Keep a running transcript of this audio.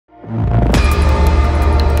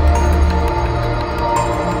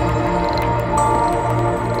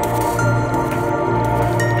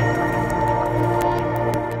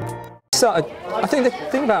So I think the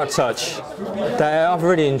thing about touch that I've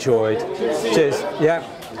really enjoyed,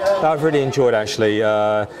 that I've really enjoyed actually,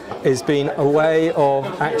 is been a way of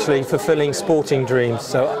actually fulfilling sporting dreams.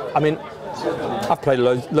 So I mean, I've played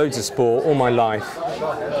loads of sport all my life,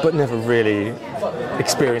 but never really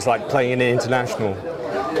experienced like playing in an international.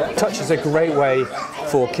 Touch is a great way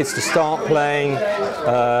for kids to start playing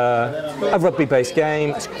a rugby-based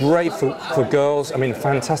game. It's great for girls. I mean,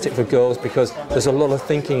 fantastic for girls because there's a lot of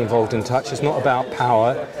thinking involved in touch. It's not about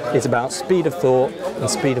power, it's about speed of thought and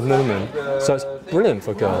speed of movement. So it's brilliant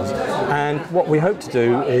for girls. And what we hope to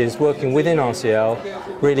do is, working within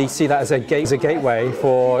RCL, really see that as a gateway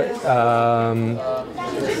for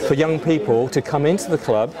young people to come into the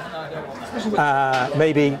club,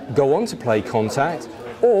 maybe go on to play contact,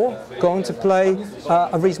 or go on to play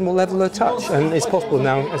a reasonable level of touch. And it's possible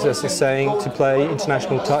now, as I was saying, to play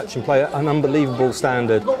international touch and play an unbelievable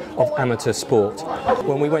standard of amateur sport.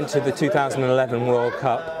 When we went to the 2011 World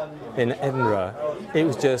Cup in Edinburgh, it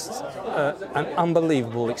was just an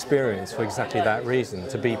unbelievable experience for exactly that reason,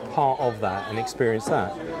 to be part of that and experience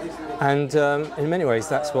that. And in many ways,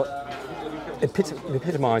 that's what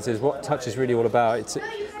epitomises what touch is really all about.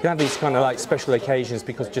 You have these kind of like special occasions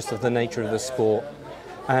because just of the nature of the sport.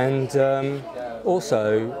 And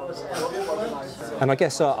also, and I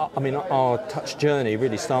guess I mean our touch journey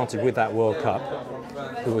really started with that World Cup.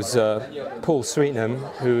 It was Paul Sweetnam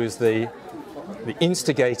who is the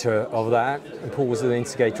instigator of that, and Paul was the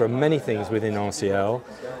instigator of many things within RCL,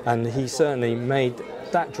 and he certainly made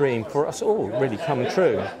that dream for us all really come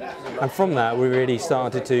true. And from that we really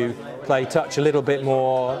started to play touch a little bit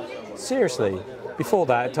more seriously. Before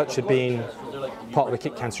that, touch had been part of the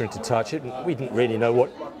kick cancer into touch. We didn't really know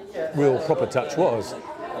what real proper touch was.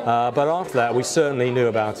 But after that, we certainly knew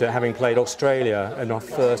about it, having played Australia in our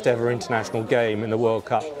first ever international game in the World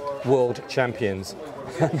Cup, world champions.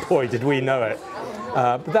 And boy, did we know it.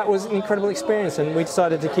 But that was an incredible experience, and we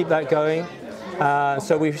decided to keep that going.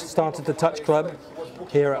 So we started the Touch Club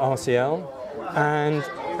here at RCL.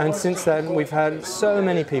 And since then, we've had so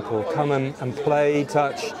many people come and play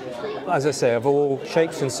touch, as I say, of all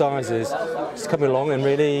shapes and sizes, just coming along and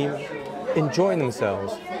really enjoying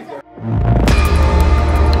themselves.